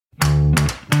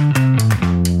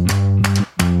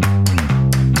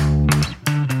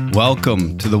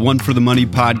Welcome to the One for the Money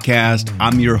podcast.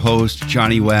 I'm your host,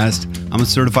 Johnny West. I'm a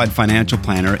certified financial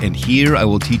planner, and here I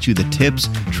will teach you the tips,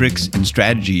 tricks, and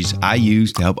strategies I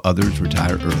use to help others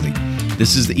retire early.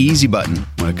 This is the easy button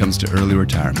when it comes to early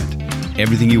retirement.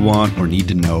 Everything you want or need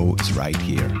to know is right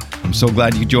here. I'm so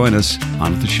glad you join us.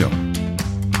 On with the show.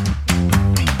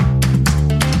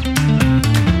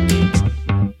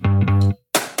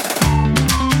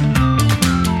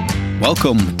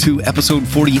 Welcome to episode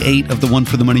 48 of the One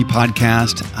for the Money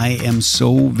podcast. I am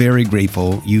so very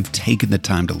grateful you've taken the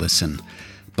time to listen.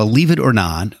 Believe it or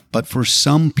not, but for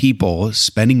some people,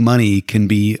 spending money can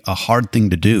be a hard thing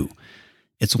to do.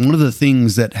 It's one of the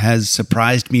things that has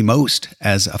surprised me most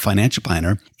as a financial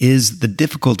planner is the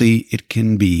difficulty it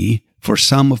can be for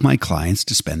some of my clients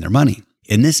to spend their money.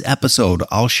 In this episode,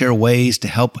 I'll share ways to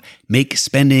help make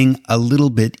spending a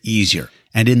little bit easier.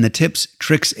 And in the tips,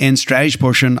 tricks, and strategy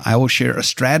portion, I will share a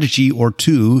strategy or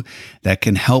two that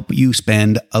can help you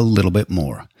spend a little bit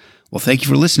more. Well, thank you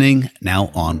for listening. Now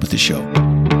on with the show.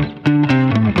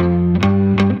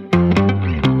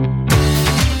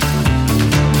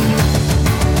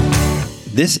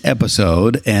 This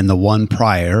episode and the one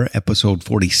prior, episode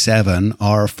 47,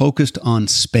 are focused on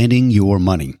spending your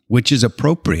money, which is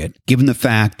appropriate given the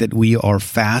fact that we are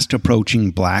fast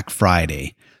approaching Black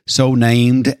Friday. So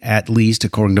named, at least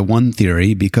according to one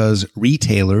theory, because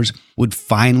retailers would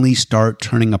finally start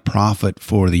turning a profit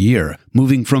for the year,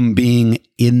 moving from being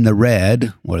in the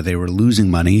red, where they were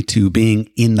losing money, to being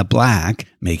in the black,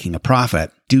 making a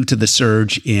profit, due to the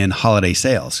surge in holiday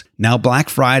sales. Now, Black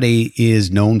Friday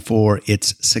is known for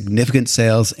its significant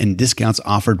sales and discounts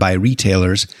offered by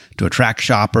retailers to attract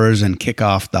shoppers and kick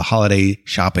off the holiday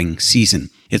shopping season.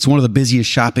 It's one of the busiest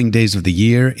shopping days of the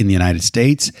year in the United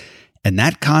States. And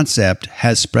that concept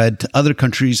has spread to other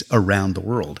countries around the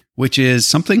world, which is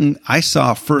something I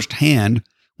saw firsthand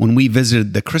when we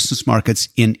visited the Christmas markets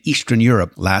in Eastern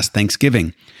Europe last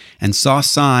Thanksgiving and saw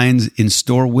signs in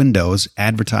store windows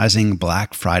advertising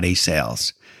Black Friday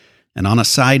sales. And on a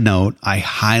side note, I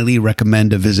highly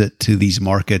recommend a visit to these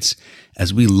markets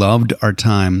as we loved our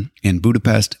time in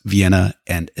Budapest, Vienna,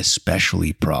 and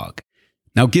especially Prague.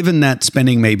 Now, given that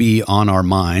spending may be on our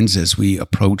minds as we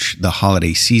approach the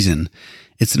holiday season,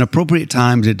 it's an appropriate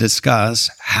time to discuss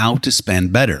how to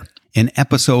spend better. In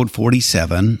episode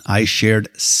 47, I shared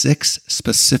 6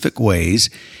 specific ways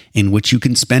in which you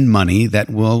can spend money that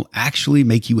will actually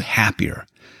make you happier.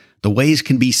 The ways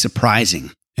can be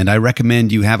surprising, and I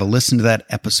recommend you have a listen to that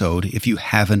episode if you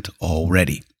haven't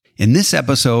already. In this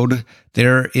episode,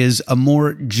 there is a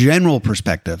more general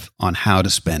perspective on how to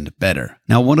spend better.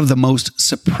 Now, one of the most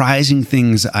surprising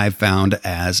things I've found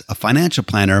as a financial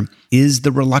planner is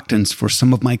the reluctance for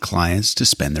some of my clients to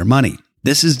spend their money.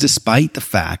 This is despite the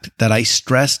fact that I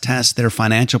stress test their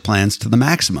financial plans to the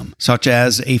maximum, such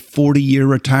as a 40-year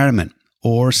retirement,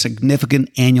 or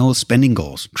significant annual spending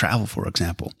goals, travel, for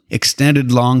example,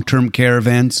 extended long-term care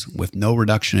events with no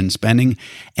reduction in spending,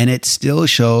 and it still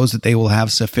shows that they will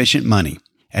have sufficient money,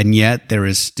 and yet there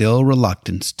is still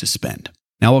reluctance to spend.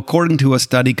 Now, according to a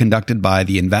study conducted by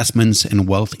the Investments and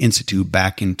Wealth Institute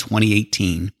back in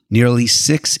 2018, nearly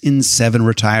 6 in 7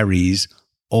 retirees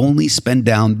only spend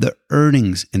down the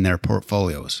earnings in their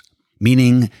portfolios,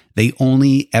 meaning they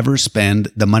only ever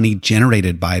spend the money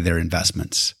generated by their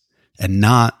investments, and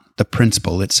not the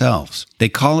principal itself. They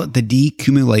call it the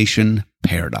decumulation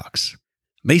paradox.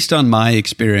 Based on my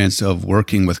experience of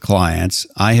working with clients,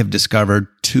 I have discovered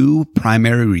 2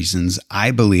 primary reasons I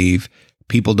believe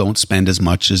people don't spend as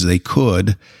much as they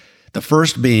could. The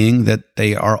first being that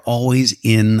they are always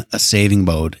in a saving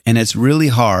mode, and it's really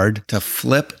hard to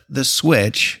flip the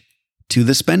switch to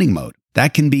the spending mode.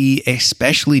 That can be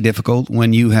especially difficult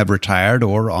when you have retired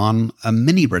or on a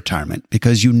mini retirement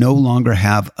because you no longer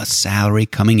have a salary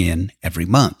coming in every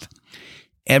month.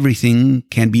 Everything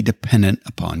can be dependent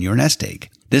upon your nest egg.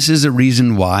 This is a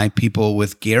reason why people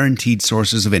with guaranteed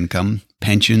sources of income,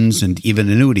 pensions, and even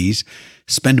annuities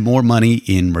spend more money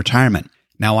in retirement.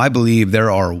 Now, I believe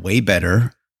there are way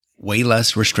better, way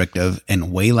less restrictive,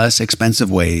 and way less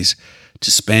expensive ways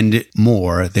to spend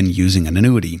more than using an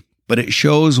annuity. But it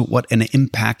shows what an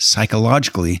impact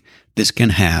psychologically this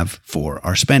can have for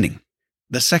our spending.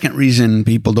 The second reason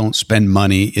people don't spend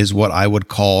money is what I would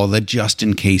call the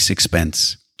just-in-case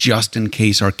expense. Just in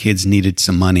case our kids needed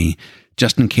some money,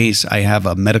 just in case I have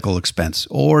a medical expense,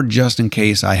 or just in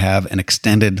case I have an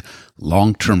extended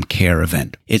long-term care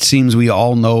event. It seems we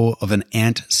all know of an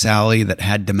Aunt Sally that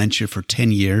had dementia for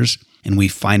 10 years, and we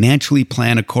financially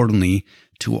plan accordingly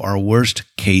to our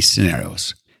worst-case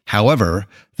scenarios. However,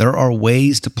 there are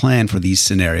ways to plan for these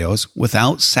scenarios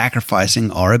without sacrificing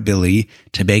our ability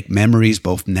to make memories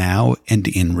both now and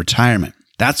in retirement.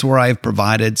 That's where I've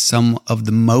provided some of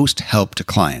the most help to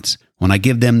clients, when I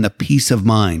give them the peace of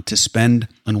mind to spend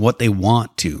on what they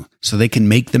want to, so they can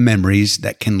make the memories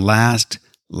that can last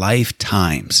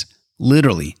lifetimes.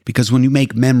 Literally, because when you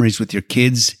make memories with your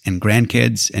kids and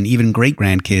grandkids and even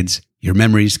great-grandkids, your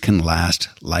memories can last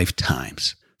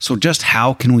lifetimes. So just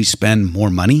how can we spend more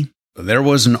money? There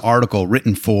was an article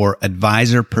written for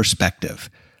Advisor Perspective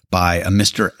by a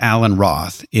Mr. Alan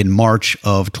Roth in March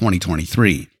of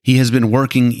 2023. He has been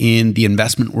working in the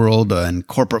investment world and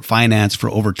corporate finance for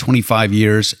over 25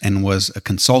 years and was a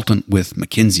consultant with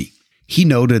McKinsey. He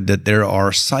noted that there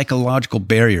are psychological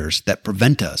barriers that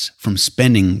prevent us from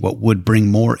spending what would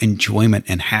bring more enjoyment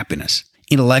and happiness.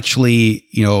 Intellectually,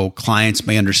 clients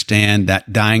may understand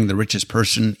that dying the richest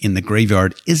person in the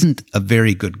graveyard isn't a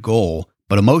very good goal,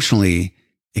 but emotionally,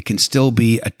 it can still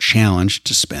be a challenge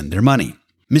to spend their money.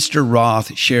 Mr.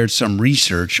 Roth shared some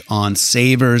research on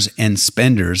savers and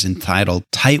spenders entitled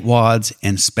Tightwads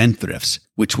and Spendthrifts,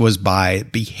 which was by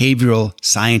behavioral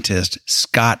scientist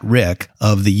Scott Rick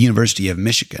of the University of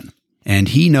Michigan. And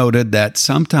he noted that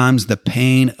sometimes the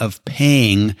pain of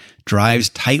paying drives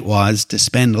tightwads to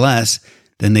spend less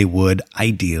than they would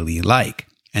ideally like,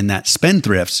 and that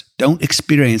spendthrifts don't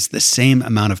experience the same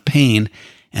amount of pain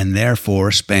and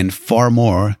therefore spend far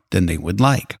more than they would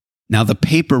like. Now, the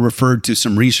paper referred to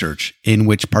some research in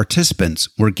which participants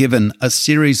were given a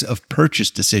series of purchase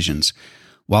decisions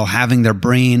while having their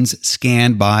brains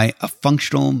scanned by a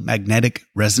functional magnetic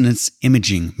resonance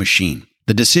imaging machine.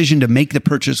 The decision to make the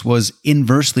purchase was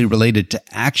inversely related to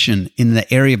action in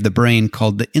the area of the brain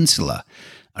called the insula,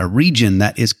 a region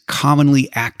that is commonly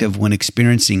active when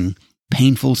experiencing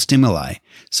painful stimuli,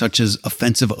 such as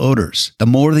offensive odors. The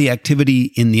more the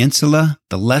activity in the insula,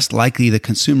 the less likely the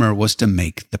consumer was to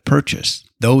make the purchase.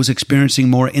 Those experiencing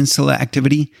more insula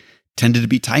activity tended to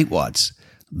be tightwads.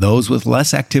 Those with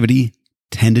less activity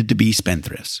tended to be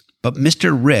spendthrifts. But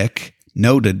Mr. Rick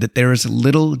noted that there is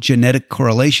little genetic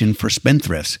correlation for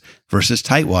spendthrifts versus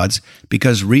tightwads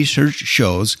because research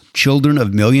shows children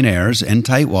of millionaires and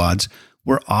tightwads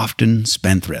were often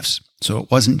spendthrifts. So it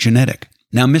wasn't genetic.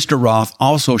 Now, Mr. Roth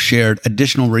also shared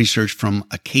additional research from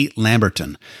Kate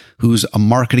Lamberton, who's a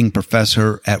marketing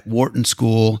professor at Wharton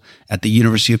School at the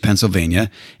University of Pennsylvania,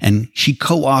 and she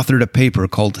co-authored a paper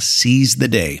called Seize the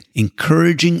Day,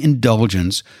 Encouraging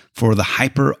Indulgence for the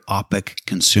Hyper-Opic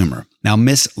Consumer. Now,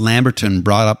 Miss Lamberton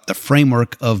brought up the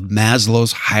framework of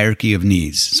Maslow's hierarchy of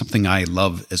needs, something I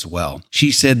love as well.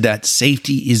 She said that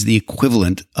safety is the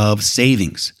equivalent of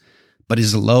savings, but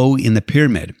is low in the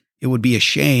pyramid. It would be a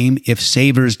shame if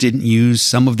savers didn't use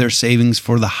some of their savings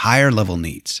for the higher level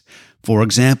needs. For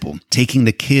example, taking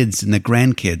the kids and the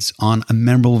grandkids on a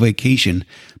memorable vacation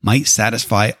might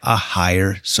satisfy a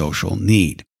higher social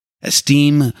need.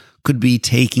 Esteem could be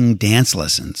taking dance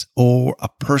lessons or a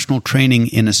personal training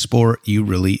in a sport you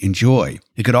really enjoy.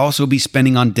 It could also be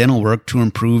spending on dental work to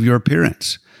improve your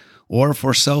appearance. Or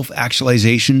for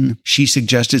self-actualization, she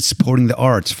suggested supporting the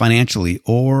arts financially,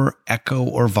 or eco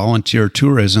or volunteer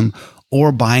tourism,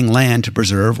 or buying land to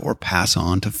preserve or pass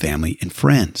on to family and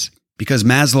friends. Because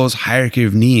Maslow's hierarchy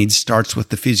of needs starts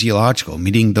with the physiological,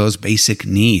 meeting those basic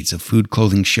needs of food,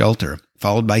 clothing, shelter,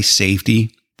 followed by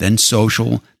safety, then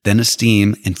social, then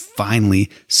esteem, and finally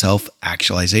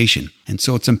self-actualization. And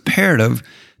so it's imperative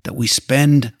that we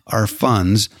spend our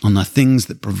funds on the things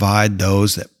that provide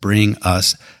those that bring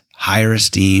us higher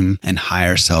esteem and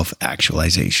higher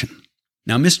self-actualization.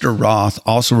 Now, Mr. Roth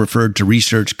also referred to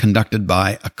research conducted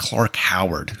by Clark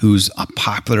Howard, who's a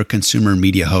popular consumer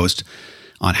media host,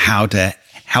 on how to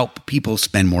help people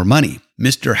spend more money.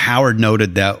 Mr. Howard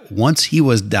noted that once he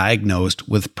was diagnosed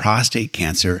with prostate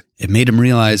cancer, it made him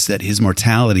realize that his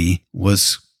mortality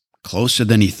was closer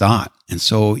than he thought. And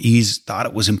so he's thought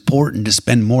it was important to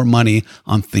spend more money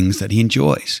on things that he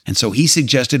enjoys. And so he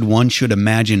suggested one should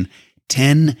imagine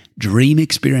 10 dream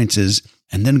experiences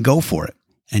and then go for it,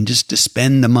 and just to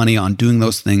spend the money on doing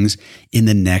those things in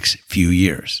the next few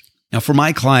years. Now, for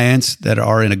my clients that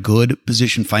are in a good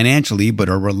position financially but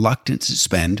are reluctant to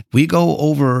spend, we go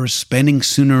over spending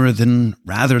sooner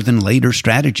rather than later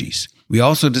strategies. We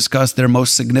also discuss their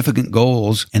most significant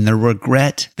goals and the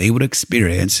regret they would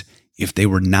experience if they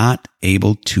were not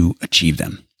able to achieve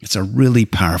them. It's a really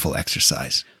powerful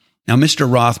exercise. Now,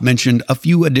 Mr. Roth mentioned a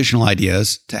few additional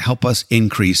ideas to help us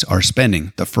increase our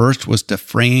spending. The first was to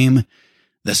frame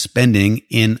the spending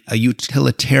in a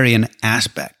utilitarian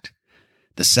aspect.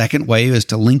 The second way is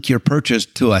to link your purchase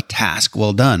to a task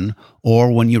well done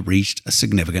or when you reached a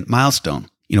significant milestone.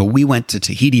 We went to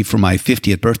Tahiti for my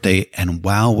 50th birthday, and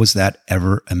wow, was that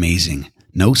ever amazing.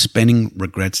 No spending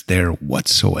regrets there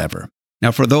whatsoever.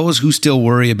 Now, for those who still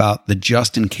worry about the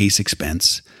just-in-case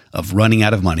expense of running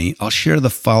out of money, I'll share the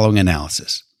following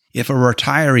analysis. If a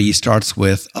retiree starts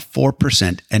with a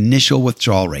 4% initial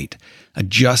withdrawal rate,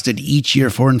 adjusted each year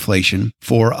for inflation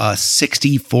for a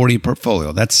 60-40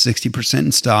 portfolio, that's 60%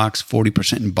 in stocks,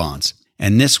 40% in bonds.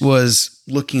 And this was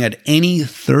looking at any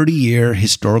 30-year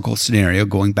historical scenario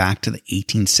going back to the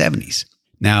 1870s.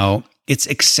 Now, it's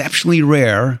exceptionally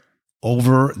rare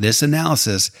over this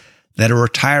analysis that a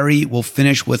retiree will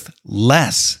finish with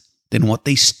less than what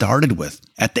they started with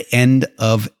at the end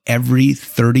of every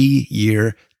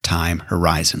 30-year time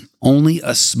horizon. Only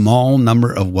a small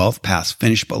number of wealth paths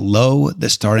finish below the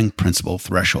starting principal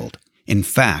threshold. In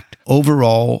fact,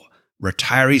 overall,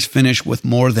 retirees finish with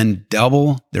more than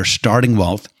double their starting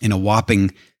wealth in a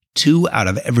whopping 2 out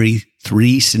of every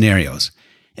 3 scenarios.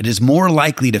 It is more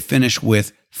likely to finish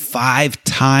with 5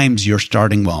 times your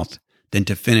starting wealth than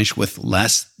to finish with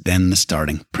less than the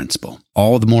starting principal.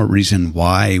 All the more reason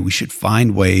why we should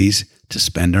find ways to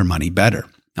spend our money better.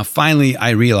 Now, finally,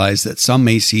 I realize that some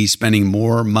may see spending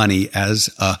more money as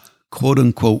a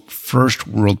quote-unquote first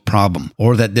world problem,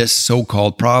 or that this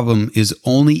so-called problem is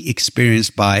only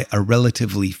experienced by a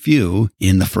relatively few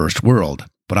in the first world.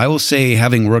 But I will say,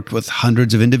 having worked with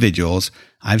hundreds of individuals,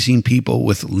 I've seen people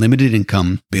with limited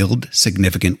income build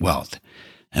significant wealth.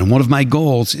 And one of my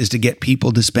goals is to get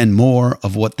people to spend more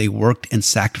of what they worked and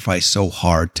sacrificed so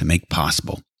hard to make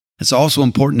possible. It's also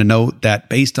important to note that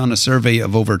based on a survey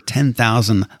of over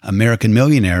 10,000 American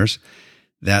millionaires,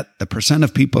 that the percent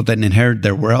of people that inherited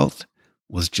their wealth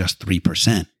was just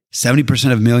 3%.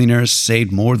 70% of millionaires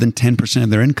saved more than 10% of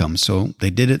their income, so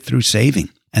they did it through saving.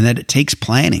 And that it takes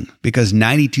planning, because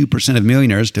 92% of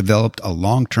millionaires developed a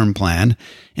long-term plan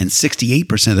and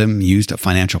 68% of them used a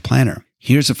financial planner.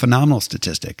 Here's a phenomenal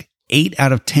statistic. 8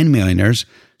 out of 10 millionaires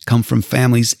come from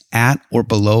families at or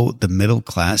below the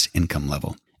middle-class income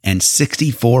level. And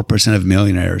 64% of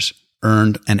millionaires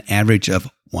earned an average of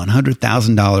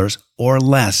 $100,000 or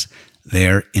less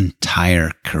their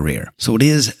entire career. So it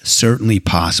is certainly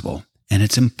possible. And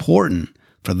it's important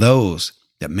for those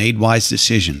that made wise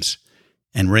decisions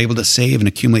and were able to save and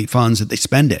accumulate funds that they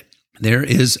spend it. There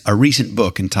is a recent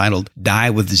book entitled Die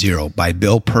with Zero by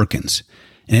Bill Perkins.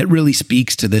 And it really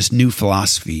speaks to this new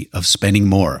philosophy of spending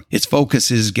more. Its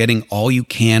focus is getting all you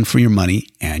can for your money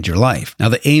and your life. Now,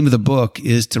 the aim of the book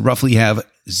is to roughly have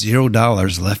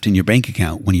 $0 left in your bank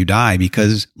account when you die,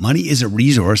 because money is a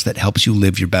resource that helps you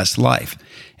live your best life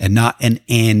and not an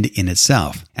end in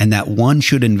itself. And that one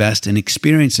should invest in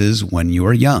experiences when you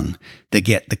are young that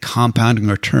get the compounding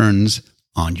returns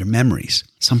on your memories,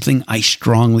 something I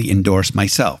strongly endorse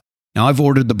myself. Now, I've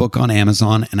ordered the book on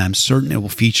Amazon, and I'm certain it will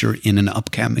feature in an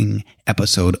upcoming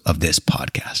episode of this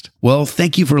podcast. Well,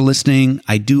 thank you for listening.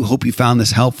 I do hope you found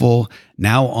this helpful.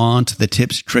 Now on to the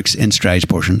tips, tricks, and strategy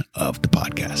portion of the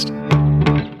podcast.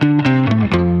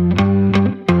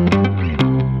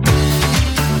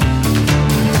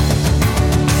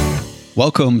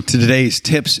 Welcome to today's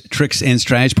tips, tricks, and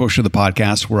strategy portion of the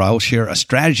podcast, where I will share a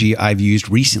strategy I've used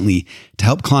recently to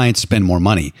help clients spend more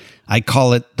money. I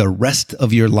call it the rest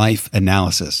of your life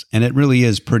analysis, and it really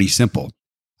is pretty simple.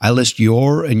 I list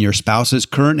your and your spouse's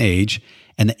current age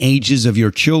and the ages of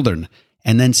your children,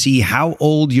 and then see how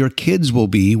old your kids will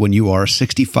be when you are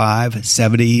 65,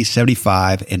 70,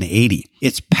 75, and 80.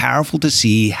 It's powerful to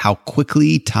see how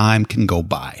quickly time can go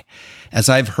by. As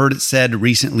I've heard it said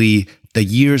recently, the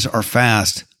years are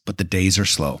fast, but the days are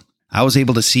slow. I was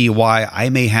able to see why I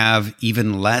may have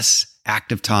even less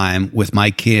active time with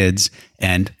my kids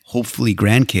and hopefully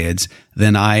grandkids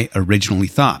than I originally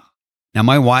thought. Now,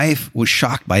 my wife was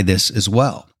shocked by this as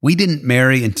well. We didn't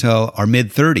marry until our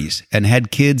mid-30s and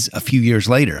had kids a few years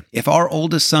later. If our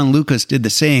oldest son, Lucas, did the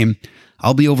same,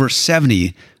 I'll be over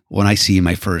 70 when I see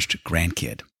my first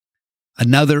grandkid.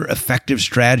 Another effective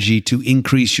strategy to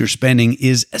increase your spending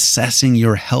is assessing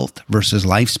your health versus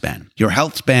lifespan. Your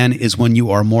health span is when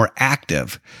you are more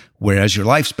active, whereas your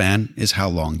lifespan is how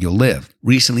long you'll live.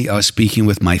 Recently, I was speaking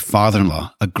with my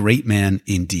father-in-law, a great man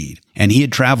indeed, and he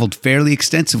had traveled fairly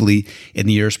extensively in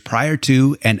the years prior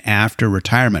to and after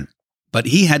retirement. But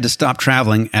he had to stop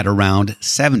traveling at around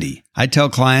 70. I tell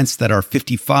clients that are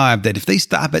 55 that if they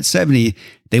stop at 70,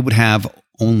 they would have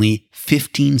only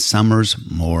 15 summers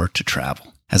more to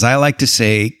travel. As I like to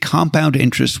say, compound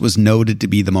interest was noted to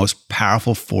be the most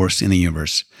powerful force in the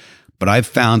universe. But I've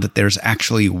found that there's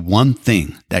actually one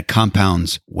thing that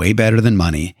compounds way better than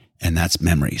money, and that's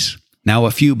memories. Now,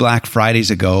 a few Black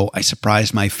Fridays ago, I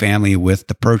surprised my family with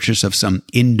the purchase of some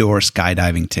indoor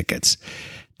skydiving tickets.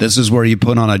 This is where you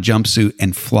put on a jumpsuit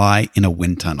and fly in a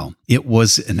wind tunnel. It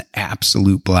was an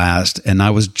absolute blast, and I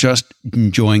was just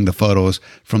enjoying the photos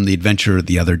from the adventure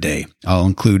the other day. I'll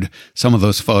include some of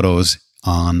those photos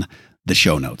on the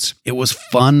show notes. It was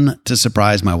fun to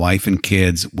surprise my wife and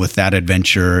kids with that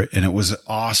adventure, and it was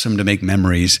awesome to make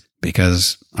memories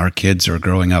because our kids are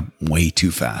growing up way too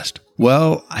fast.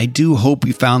 Well, I do hope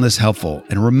you found this helpful.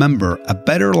 And remember, a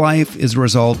better life is a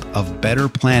result of better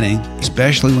planning,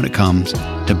 especially when it comes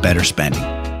to better spending.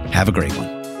 Have a great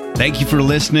one. Thank you for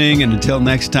listening. And until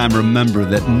next time, remember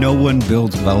that no one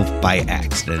builds wealth by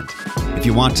accident. If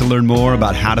you want to learn more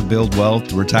about how to build wealth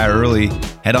to retire early,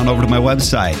 head on over to my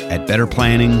website at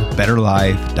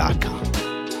betterplanningbetterlife.com.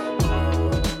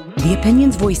 The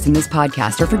opinions voiced in this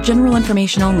podcast are for general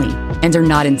information only and are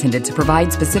not intended to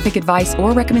provide specific advice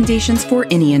or recommendations for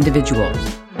any individual.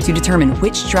 To determine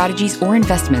which strategies or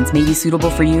investments may be suitable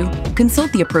for you,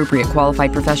 consult the appropriate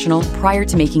qualified professional prior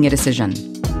to making a decision.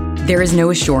 There is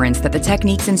no assurance that the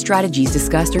techniques and strategies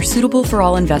discussed are suitable for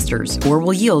all investors or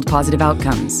will yield positive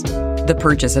outcomes. The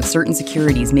purchase of certain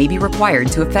securities may be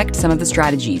required to affect some of the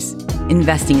strategies.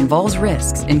 Investing involves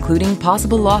risks, including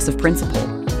possible loss of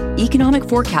principal. Economic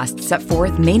forecasts set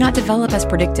forth may not develop as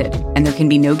predicted, and there can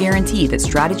be no guarantee that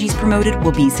strategies promoted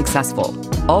will be successful.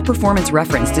 All performance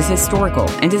referenced is historical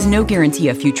and is no guarantee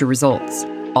of future results.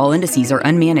 All indices are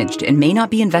unmanaged and may not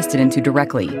be invested into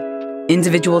directly.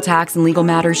 Individual tax and legal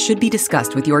matters should be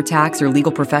discussed with your tax or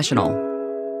legal professional.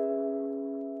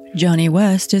 Johnny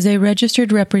West is a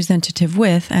registered representative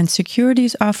with and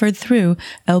securities offered through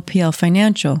LPL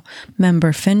Financial,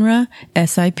 member FINRA,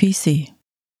 SIPC.